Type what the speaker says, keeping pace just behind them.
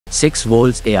6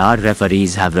 World VAR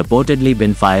referees have reportedly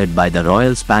been fired by the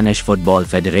Royal Spanish Football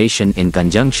Federation in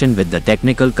conjunction with the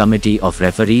Technical Committee of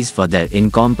Referees for their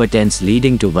incompetence,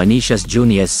 leading to Vinicius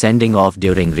Jr.'s sending off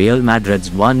during Real Madrid's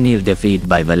 1-0 defeat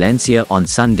by Valencia on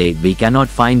Sunday. We cannot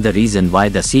find the reason why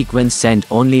the sequence sent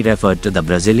only referred to the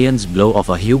Brazilian's blow of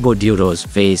a Hugo Duro's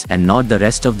face and not the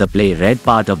rest of the play, read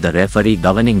part of the referee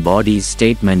governing body's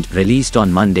statement released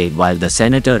on Monday. While the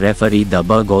senator referee the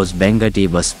Burgos Bengati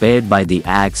was spared by the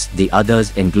axe, the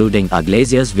others, including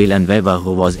Iglesias Villanueva,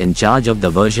 who was in charge of the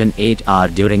version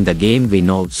 8R during the game, we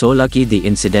know. So lucky the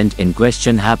incident in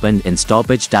question happened in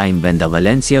stoppage time when the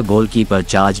Valencia goalkeeper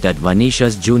charged at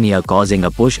Vinicius Jr., causing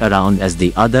a push around as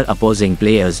the other opposing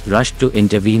players rushed to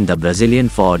intervene. The Brazilian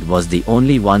forward was the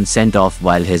only one sent off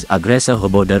while his aggressor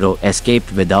Hugo Duro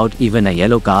escaped without even a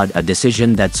yellow card, a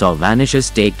decision that saw Vinicius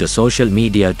take to social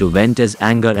media to vent his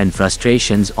anger and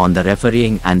frustrations on the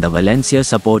refereeing and the Valencia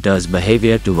supporters'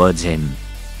 behavior towards him.